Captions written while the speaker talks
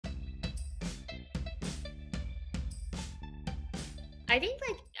I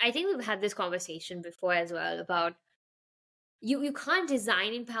think we've had this conversation before as well about you can't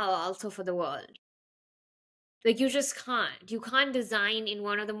design in Palo Alto for the world. Like you just can't. You can't design in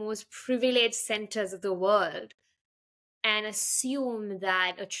one of the most privileged centers of the world and assume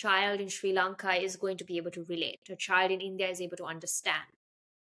that a child in Sri Lanka is going to be able to relate. A child in India is able to understand.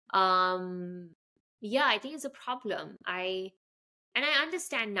 Yeah, I think it's a problem. I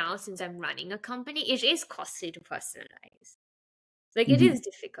understand now, since I'm running a company, it is costly to personalize. Like it Mhm. is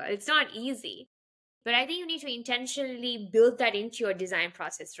difficult. It's not easy. But I think you need to intentionally build that into your design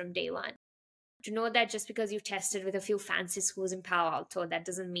process from day one. To know that just because you tested with a few fancy schools in Palo Alto, that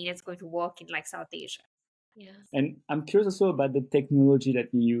doesn't mean it's going to work in like South Asia. Yeah. And I'm curious also about the technology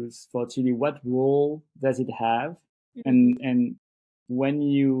that you use for Tilli. What role does it have? Mhm. And when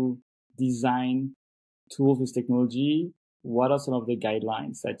you design tools with technology, what are some of the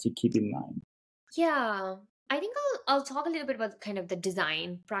guidelines that you keep in mind? Yeah. I think I'll talk a little bit about kind of the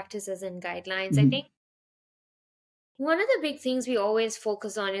design practices and guidelines. I Mhm. think one of the big things we always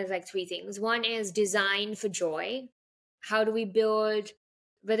focus on is like three things. One is design for joy. How do we build,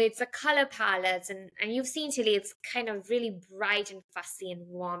 whether it's the color palettes, and you've seen Tilly, it's kind of really bright and fussy and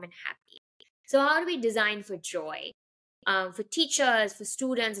warm and happy. So how do we design for joy? For teachers, for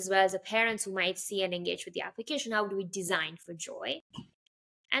students, as well as the parents who might see and engage with the application, how do we design for joy?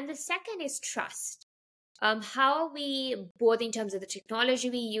 And the second is trust. How are we, both in terms of the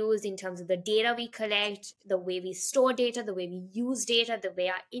technology we use, in terms of the data we collect, the way we store data, the way we use data, the way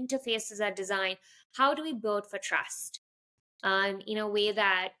our interfaces are designed, how do we build for trust? In a way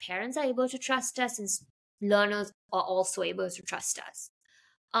that parents are able to trust us and learners are also able to trust us.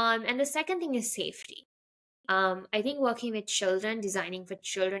 And the second thing is safety. I think working with children, designing for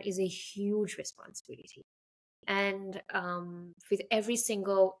children is a huge responsibility. And with every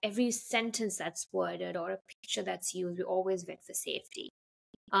sentence that's worded or a picture that's used, we always vet for safety.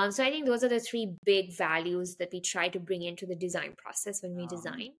 So I think those are the three big values that we try to bring into the design process when we Um,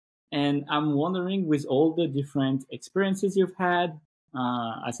 design. and I'm wondering, with all the different experiences you've had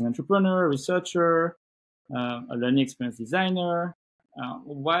as an entrepreneur, researcher, a learning experience designer,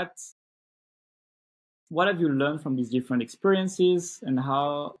 what have you learned from these different experiences, and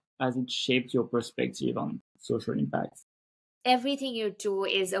how has it shaped your perspective on social impact? Everything you do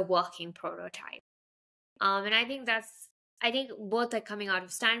is a working prototype. And I think both like coming out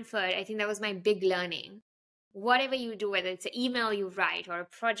of Stanford, I think that was my big learning. Whatever you do, whether it's an email you write or a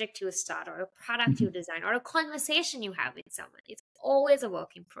project you start or a product you design or a conversation you have with someone, it's always a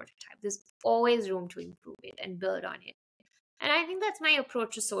working prototype. There's always room to improve it and build on it. And I think that's my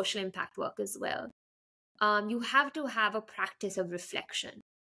approach to social impact work as well. You have to have a practice of reflection,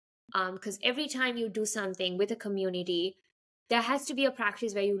 because every time you do something with a community, there has to be a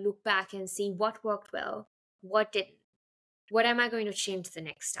practice where you look back and see what worked well, what didn't, what am I going to change the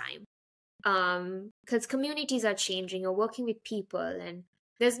next time. Because communities are changing, you're working with people, and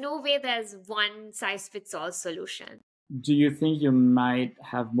there's no way there's one size fits all solution. Do you think you might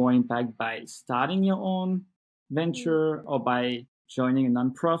have more impact by starting your own venture, or by joining a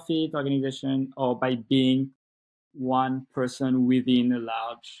nonprofit organization, or by being one person within a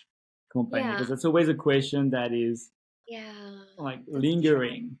large company? Yeah, Because that's always a question that is yeah, like that's true.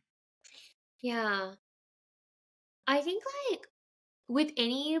 lingering. Yeah, I think like with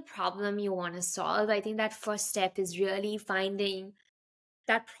any problem you want to solve, I think that first step is really finding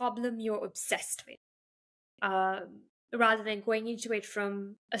that problem you're obsessed with, rather than going into it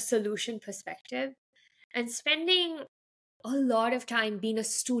from a solution perspective and spending a lot of time being a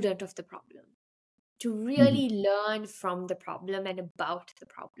student of the problem to Mhm. really learn from the problem and about the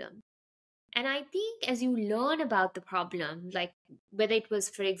problem. And I think as you learn about the problem, like whether it was,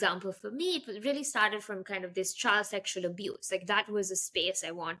 for example, for me, really started from kind of this child sexual abuse. Like that was a space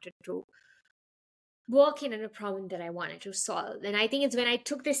I wanted to work in and a problem that I wanted to solve. And I think it's when I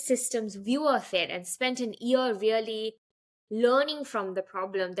took this systems view of it and spent an year really learning from the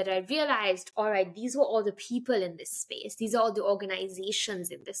problem that I realized, all right, these were all the people in this space. These are all the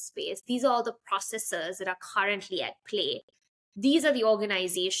organizations in this space. These are all the processes that are currently at play. These are the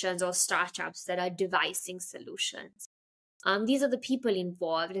organizations or startups that are devising solutions. These are the people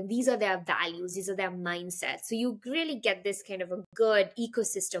involved, and these are their values, these are their mindsets. So you really get this kind of a good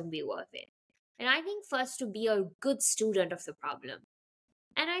ecosystem view of it. And I think first to be a good student of the problem.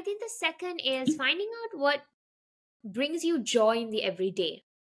 And I think the second is finding out what brings you joy in the everyday.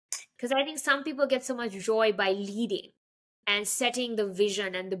 Because I think some people get so much joy by leading and setting the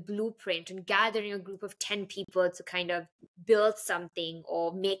vision and the blueprint and gathering a group of 10 people to kind of build something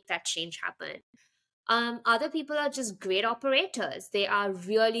or make that change happen. Other people are just great operators. They are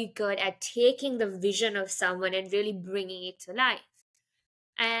really good at taking the vision of someone and really bringing it to life.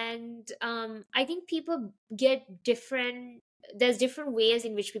 And I think people get different, there's different ways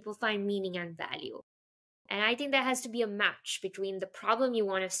in which people find meaning and value. And I think there has to be a match between the problem you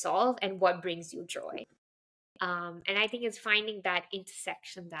want to solve and what brings you joy. And I think it's finding that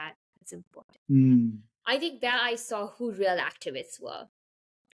intersection that is important. I think that I saw who real activists were.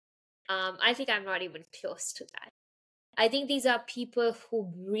 I think I'm not even close to that. I think these are people who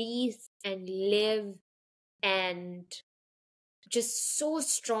breathe and live and just so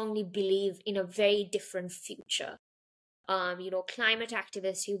strongly believe in a very different future. Climate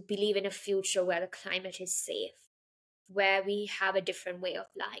activists who believe in a future where the climate is safe, where we have a different way of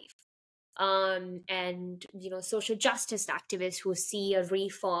life. And social justice activists who see a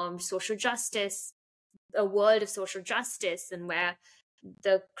reformed social justice, a world of social justice, and where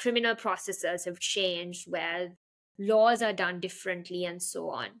the criminal processes have changed, where laws are done differently, and so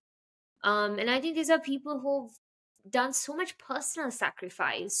on. And I think these are people who've done so much personal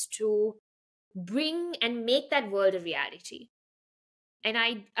sacrifice to bring and make that world a reality. And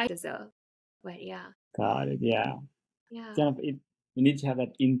I deserve. But yeah. Got it. Yeah. Yeah. Kind of you need to have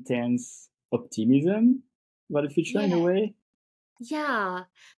that intense optimism about the future in a way. Yeah.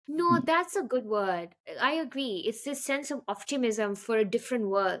 No, that's a good word. I agree. It's this sense of optimism for a different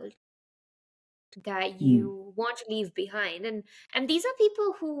world that you want to leave behind. And these are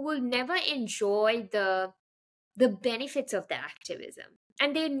people who will never enjoy the benefits of their activism.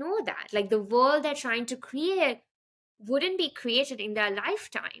 And they know that. Like, the world they're trying to create wouldn't be created in their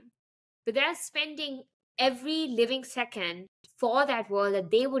lifetime. But they're spending every living second for that world that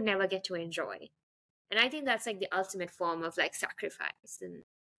they would never get to enjoy. And I think that's like the ultimate form of like sacrifice. And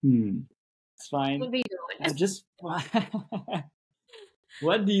it's fine. we don't. Just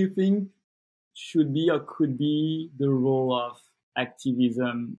what do you think should be or could be the role of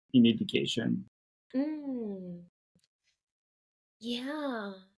activism in education?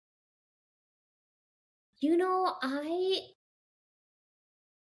 Yeah.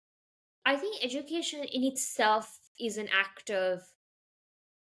 I think education in itself is an act of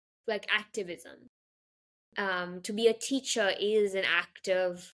like activism. To be a teacher is an act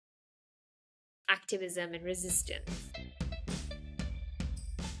of activism and resistance.